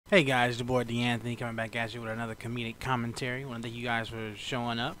Hey guys, your boy D'Anthony coming back at you with another comedic commentary. I want to thank you guys for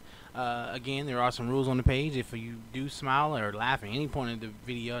showing up. Again, there are some rules on the page. If you do smile or laugh at any point of the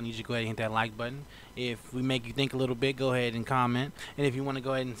video, I need you to go ahead and hit that like button. If we make you think a little bit, go ahead and comment. And if you want to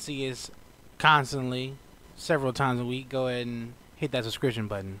go ahead and see us constantly, several times a week, go ahead and hit that subscription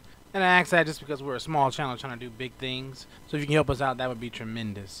button. And I ask that just because we're a small channel trying to do big things. So if you can help us out, that would be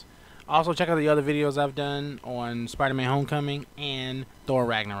tremendous. Also, check out the other videos I've done on Spider-Man Homecoming and Thor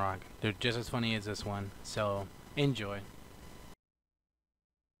Ragnarok. They're just as funny as this one, so enjoy.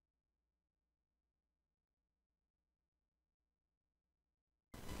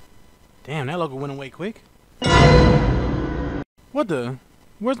 Damn, that logo went away quick. What the?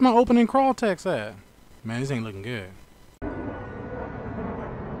 Where's my opening crawl text at? Man, this ain't looking good.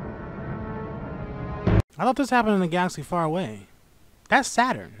 I thought this happened in a galaxy far away. That's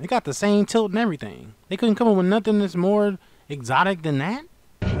Saturn. They got the same tilt and everything. They couldn't come up with nothing that's more exotic than that?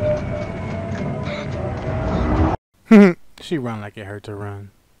 She run like it hurt to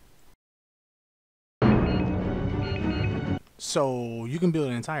run. So, you can build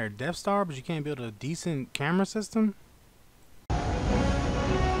an entire Death Star, but you can't build a decent camera system?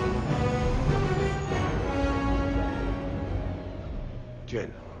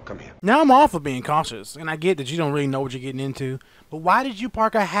 Jen, come here. Now I'm all for being cautious, and I get that you don't really know what you're getting into, but why did you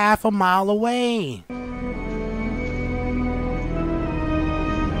park a half a mile away?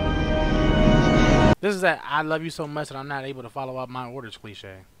 This is that I love you so much that I'm not able to follow up my orders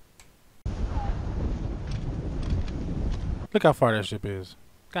cliche. Look how far that ship is.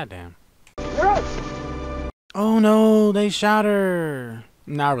 Goddamn. Oh no, they shot her.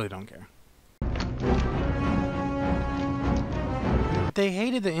 No, I really don't care. They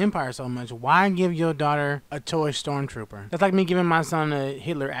hated the Empire so much, why give your daughter a toy stormtrooper? That's like me giving my son a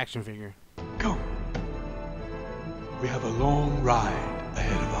Hitler action figure. Go. We have a long ride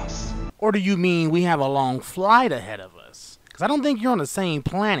ahead of us. Or do you mean we have a long flight ahead of us? Because I don't think you're on the same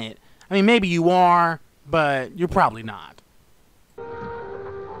planet. I mean, maybe you are, but you're probably not.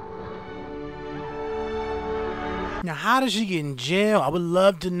 Now, how did she get in jail? I would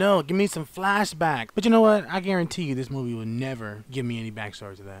love to know. Give me some flashback. But you know what? I guarantee you this movie will never give me any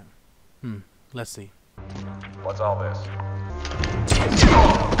backstory to that. Let's see. What's all this?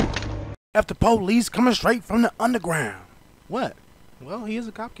 After police coming straight from the underground. What? Well, he is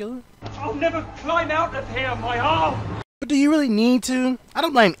a cop killer. I'll never climb out of here, my arm! But do you really need to? I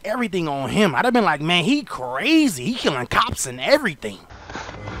don't blame everything on him. I'd have been like, man, he crazy. He killing cops and everything.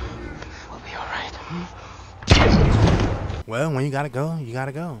 We'll be alright. Well, when you gotta go, you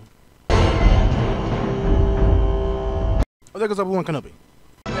gotta go. Oh, there goes Obi-Wan Kenobi.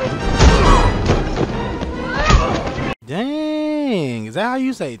 Dang, is that how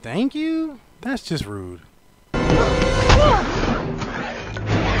you say thank you? That's just rude.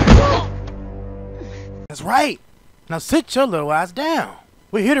 That's right. Now sit your little ass down.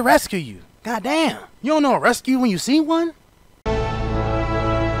 We're here to rescue you. Goddamn. You don't know a rescue when you see one?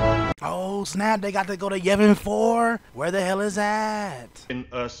 Oh, snap, they got to go to Yevon 4. Where the hell is that? In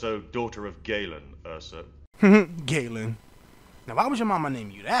Urso, daughter of Galen, Urso. Galen. Now, why would your mama name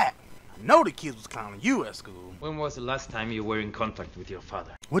you that? I know the kids was clowning you at school. When was the last time you were in contact with your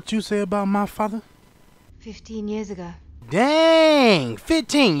father? What you say about my father? 15 years ago. Dang,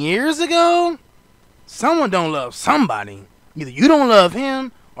 15 years ago? Someone don't love somebody. Either you don't love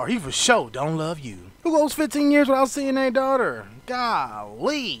him, or he for sure don't love you. Who goes 15 years without seeing their daughter?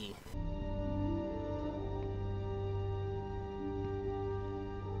 Golly.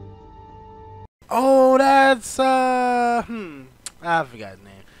 Oh, that's, I forgot his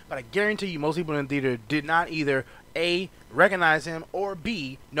name. But I guarantee you most people in the theater did not either A, recognize him, or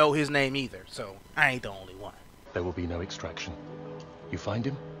B, know his name either. So, I ain't the only one. There will be no extraction. You find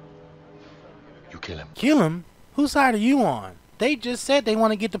him, you kill him. Kill him? Whose side are you on? They just said they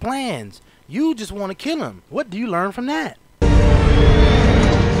want to get the plans. You just want to kill him. What do you learn from that?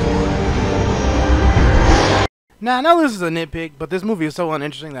 Now, I know this is a nitpick, but this movie is so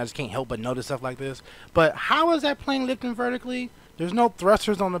uninteresting that I just can't help but notice stuff like this. But how is that plane lifting vertically? There's no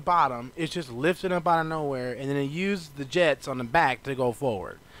thrusters on the bottom. It's just lifting up out of nowhere, and then it used the jets on the back to go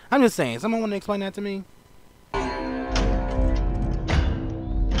forward. I'm just saying, someone want to explain that to me?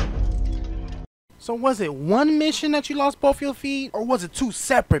 So was it one mission that you lost both your feet, or was it two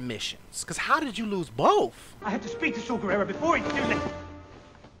separate missions? Because how did you lose both? I had to speak to Saw Gerrera before he could do that.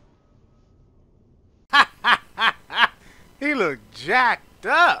 He looked jacked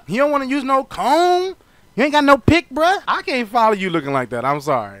up. You don't want to use no comb? You ain't got no pick, bruh? I can't follow you looking like that. I'm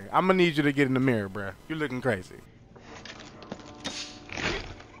sorry. I'm going to need you to get in the mirror, bruh. You're looking crazy.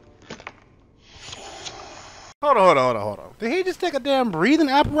 Hold on. Did he just take a damn breathing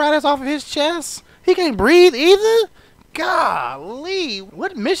apparatus off of his chest? He can't breathe either? Golly,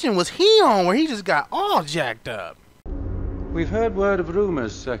 what mission was he on where he just got all jacked up? We've heard word of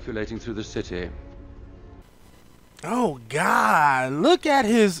rumors circulating through the city. Oh, God, look at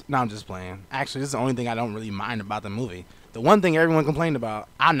his... No, I'm just playing. Actually, this is the only thing I don't really mind about the movie. The one thing everyone complained about,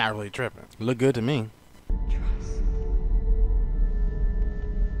 I'm not really tripping. It looked good to me. Trust.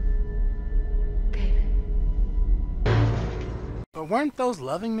 David. But weren't those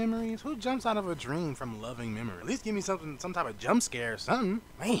loving memories? Who jumps out of a dream from loving memory? At least give me something, some type of jump scare or something.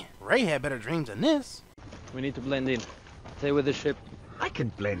 Man, Ray had better dreams than this. We need to blend in. Stay with the ship. I can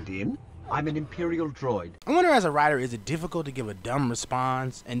blend in. I'm an Imperial droid. I wonder, as a writer, is it difficult to give a dumb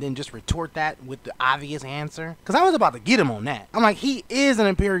response and then just retort that with the obvious answer? Because I was about to get him on that. I'm like, he is an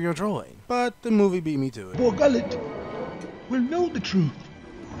Imperial droid. But the movie beat me to it. Poor Gullet will know the truth.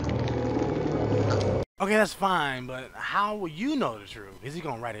 Okay, that's fine, but how will you know the truth? Is he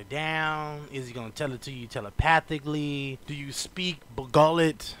going to write it down? Is he going to tell it to you telepathically? Do you speak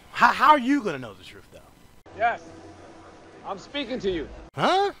Gullet? How are you going to know the truth, though? Yes. I'm speaking to you.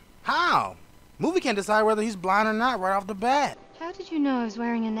 Huh? How? Movie can't decide whether he's blind or not right off the bat. How did you know I was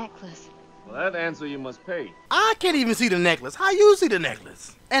wearing a necklace? Well, that answer you must pay. I can't even see the necklace. How you see the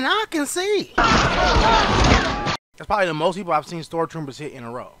necklace? And I can see. That's probably the most people I've seen stormtroopers hit in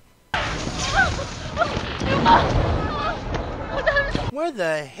a row. Where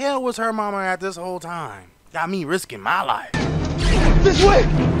the hell was her mama at this whole time? Got me risking my life. This way!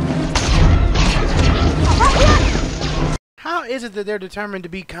 How is it that they're determined to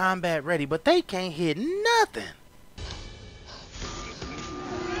be combat ready, but they can't hit nothing?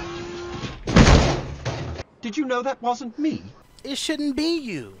 Did you know that wasn't me? It shouldn't be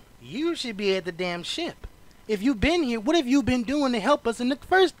you. You should be at the damn ship. If you've been here, what have you been doing to help us in the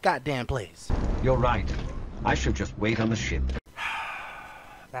first goddamn place? You're right. I should just wait on the ship.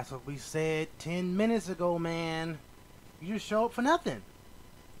 That's what we said 10 minutes ago, man. You just show up for nothing.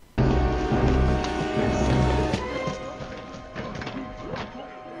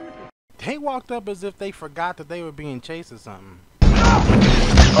 They walked up as if they forgot that they were being chased or something.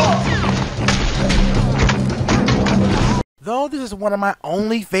 Though this is one of my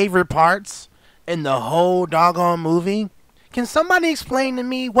only favorite parts in the whole doggone movie, can somebody explain to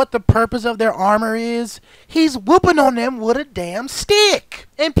me what the purpose of their armor is? He's whooping on them with a damn stick.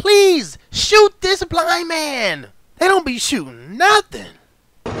 And please, shoot this blind man. They don't be shooting nothing.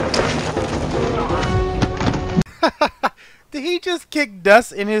 Did he just kick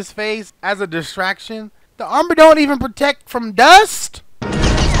dust in his face as a distraction? The armor don't even protect from dust?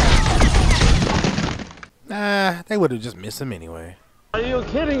 Nah, they would have just missed him anyway. Are you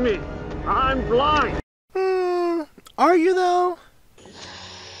kidding me? I'm blind. Are you though?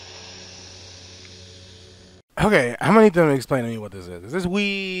 Okay, I'm gonna need them to explain to me what this is. Is this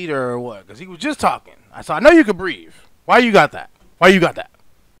weed or what? Because he was just talking. So I know you could breathe. Why you got that? Why you got that?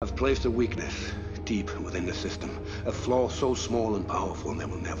 I've placed a weakness deep within the system. A flaw so small and powerful they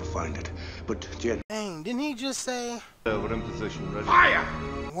will never find it. But Jen... Dang, didn't he just say... We're in position, ready. Fire!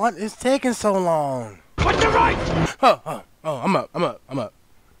 What is taking so long? Put the right! Oh, I'm up.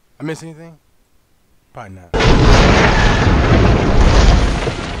 I miss anything? Probably not.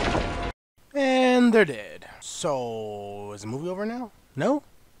 And they're dead. So, is the movie over now? No?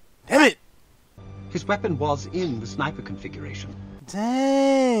 Damn it! His weapon was in the sniper configuration.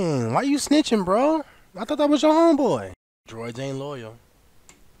 Dang, why you snitching, bro? I thought that was your homeboy. Droids ain't loyal.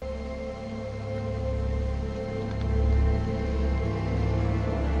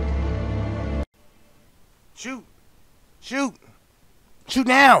 Shoot! Shoot! Shoot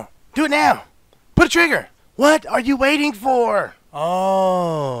now! Do it now! Put a trigger! What are you waiting for?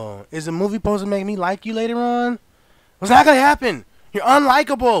 Oh, is the movie supposed to make me like you later on? What's not gonna happen? You're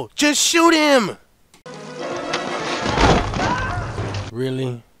unlikable! Just shoot him!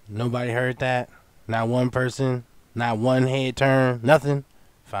 Really? Nobody heard that? Not one person? Not one head turn? Nothing?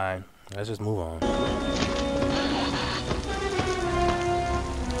 Fine. Let's just move on.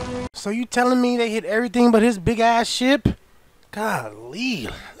 So you telling me they hit everything but his big ass ship? Golly.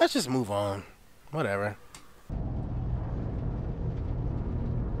 Let's just move on. Whatever.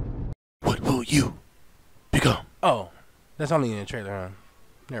 What will you become? Oh, that's only in the trailer, huh?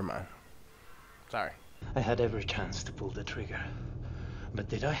 Never mind. Sorry. I had every chance to pull the trigger. But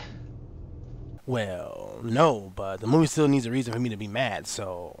did I? Well, no, but the movie still needs a reason for me to be mad,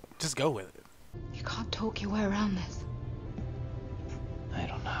 so just go with it. You can't talk your way around this. I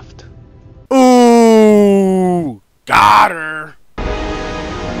don't have to. Ooh! Got her!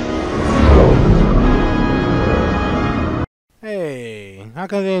 Hey, how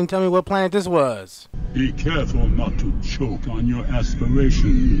come they didn't tell me what planet this was? Be careful not to choke on your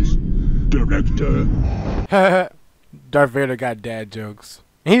aspirations, Director. Darth Vader got dad jokes.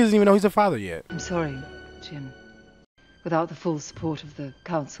 He doesn't even know he's a father yet. I'm sorry, Jim. Without the full support of the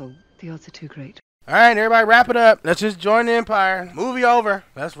Council, the odds are too great. Alright, everybody wrap it up. Let's just join the Empire. Movie over.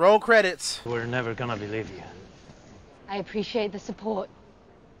 Let's roll credits. We're never gonna believe you. I appreciate the support.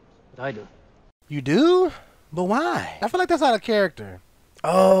 But I do. You do? But why? I feel like that's out of character.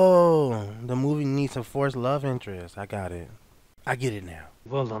 Oh, the movie needs a forced love interest. I got it. I get it now.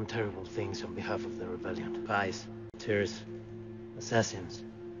 We've all done terrible things on behalf of the rebellion. Spies, terrorists, assassins.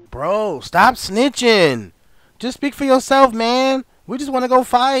 Bro, stop snitching. Just speak for yourself, man. We just want to go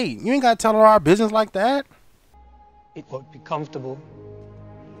fight. You ain't got to tell her our business like that. It won't be comfortable.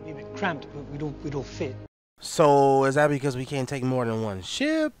 Be a bit cramped, but we don't fit. So, is that because we can't take more than one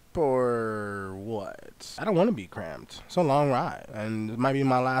ship, or what? I don't want to be cramped. It's a long ride, and it might be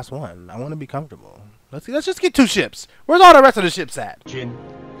my last one. I want to be comfortable. Let's just get 2 ships. Where's all the rest of the ships at? Jin,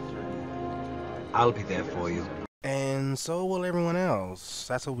 I'll be there for you. And so will everyone else.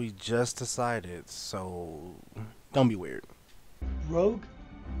 That's what we just decided, so don't be weird. Rogue?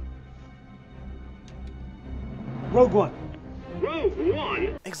 Rogue One. Rogue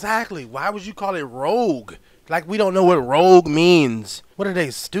One? Exactly. Why would you call it rogue? Like we don't know what rogue means. What are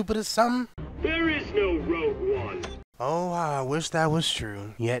they, stupid or something? There is no Rogue One. Oh, I wish that was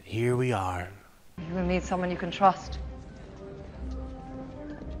true. Yet here we are. You will need someone you can trust.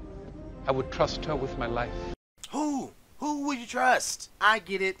 I would trust her with my life. Who? Who would you trust? I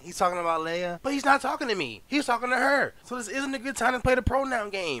get it. He's talking about Leia. But he's not talking to me. He's talking to her. So this isn't a good time to play the pronoun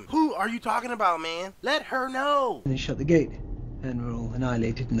game. Who are you talking about, man? Let her know. They shut the gate, and we're all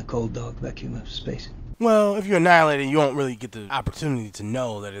annihilated in the cold, dark vacuum of space. Well, if you're annihilated, you won't really get the opportunity to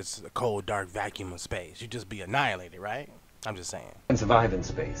know that it's a cold, dark vacuum of space. You'd just be annihilated, right? I'm just saying. And survive in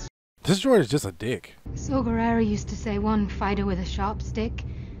space. This droid is just a dick. Saw Gerrera used to say one fighter with a sharp stick,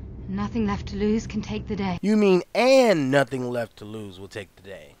 nothing left to lose, can take the day. You mean and nothing left to lose will take the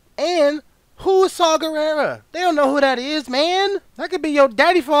day. And who is Saw Gerrera? They don't know who that is, man. That could be your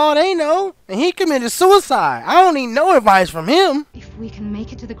daddy for all they know. And he committed suicide. I don't need no advice from him. If we can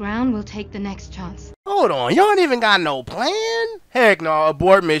make it to the ground, we'll take the next chance. Hold on, you don't even got no plan? Heck no,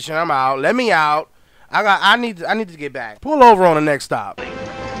 abort mission, I'm out. Let me out. I need to get back. Pull over on the next stop. We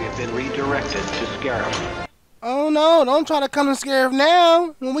have been redirected to Scarab. Oh no, don't try to come to Scarab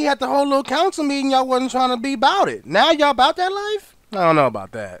now. When we had the whole little council meeting, y'all wasn't trying to be about it. Now y'all about that life? I don't know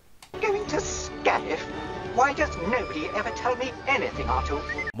about that. Going to Scarab? Why does nobody ever tell me anything,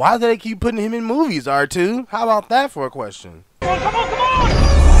 R2? Why do they keep putting him in movies, R2? How about that for a question? Come on, come on, come on!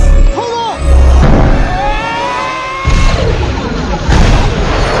 Hold on!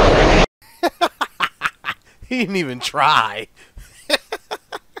 He didn't even try.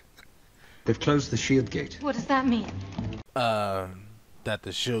 They've closed the shield gate. What does that mean? That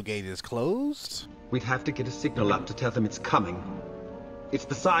the shield gate is closed? We'd have to get a signal up to tell them it's coming. It's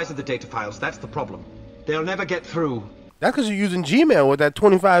the size of the data files, that's the problem. They'll never get through. That's because you're using Gmail with that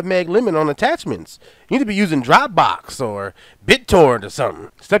 25 meg limit on attachments. You need to be using Dropbox or BitTorrent or something.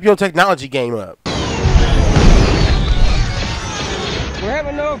 Step your technology game up. We're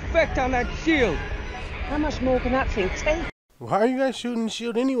having no effect on that shield. How much more can that thing take? Why are you guys shooting the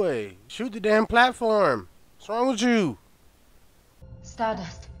shield anyway? Shoot the damn platform. What's wrong with you?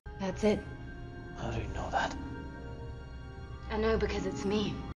 Stardust. That's it. How do you know that? I know because it's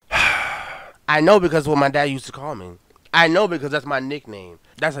me. I know because what my dad used to call me. I know because that's my nickname.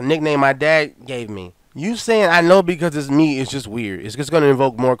 That's a nickname my dad gave me. You saying I know because it's me is just weird. It's just going to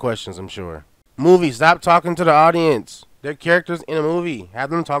invoke more questions, I'm sure. Movie, stop talking to the audience. They're characters in a movie. Have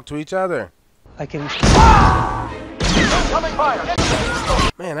them talk to each other. I can...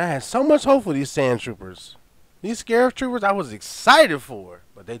 Man, I had so much hope for these sand troopers. These Scarab troopers I was excited for,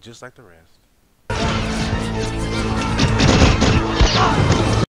 but they just like the rest.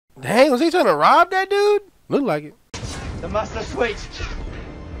 Dang, was he trying to rob that dude? Looked like it. The master switch!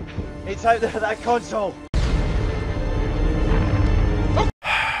 It's out there, that console!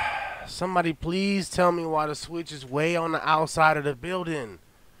 Somebody please tell me why the switch is way on the outside of the building.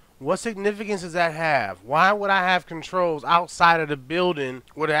 What significance does that have? Why would I have controls outside of the building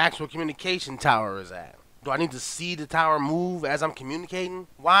where the actual communication tower is at? Do I need to see the tower move as I'm communicating?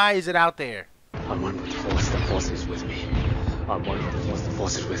 Why is it out there? I'm one with the Force. The Force is with me. I'm one with the Force. The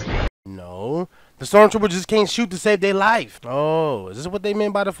Force is with me. No. The stormtroopers just can't shoot to save their life. Oh, is this what they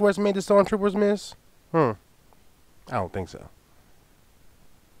meant by the Force made the stormtroopers miss? I don't think so.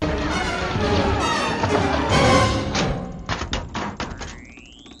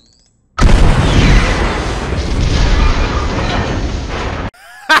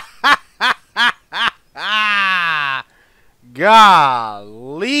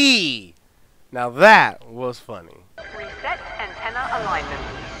 Golly. Now that was funny. Reset antenna alignment.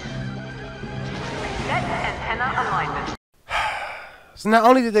 Reset antenna alignment. So not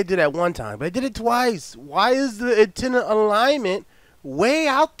only did they do that one time, but they did it twice. Why is the antenna alignment way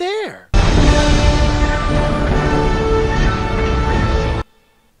out there?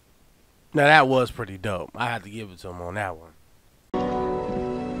 Now that was pretty dope. I had to give it to him on that one.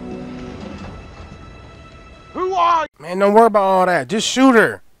 Who are you? Man, don't worry about all that. Just shoot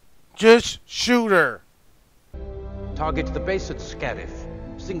her. Just shoot her. Target the base at Scarif.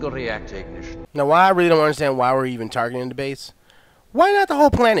 Single reactor ignition. Now, why I really don't understand why we're even targeting the base. Why not the whole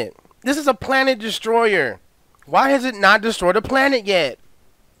planet? This is a planet destroyer. Why has it not destroyed the planet yet?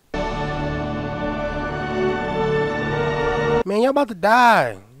 Man, y'all about to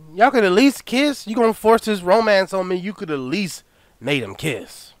die. Y'all could at least kiss. You gonna force this romance on me? You could at least made him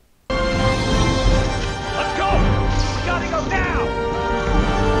kiss. Let's go! We gotta go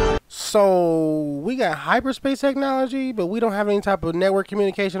now! So we got hyperspace technology, but we don't have any type of network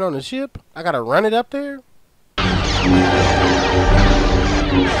communication on the ship. I gotta run it up there.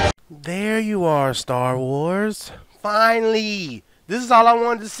 There you are, Star Wars. Finally, this is all I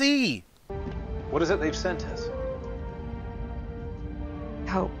wanted to see. What is it they've sent us?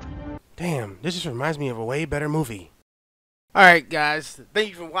 Hope. Damn, this just reminds me of a way better movie. Alright guys, thank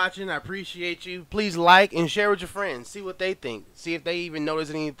you for watching. I appreciate you. Please like and share with your friends. See what they think. See if they even notice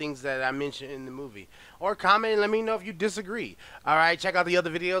any things that I mentioned in the movie. Or comment and let me know if you disagree. Alright, check out the other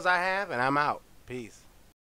videos I have, and I'm out. Peace.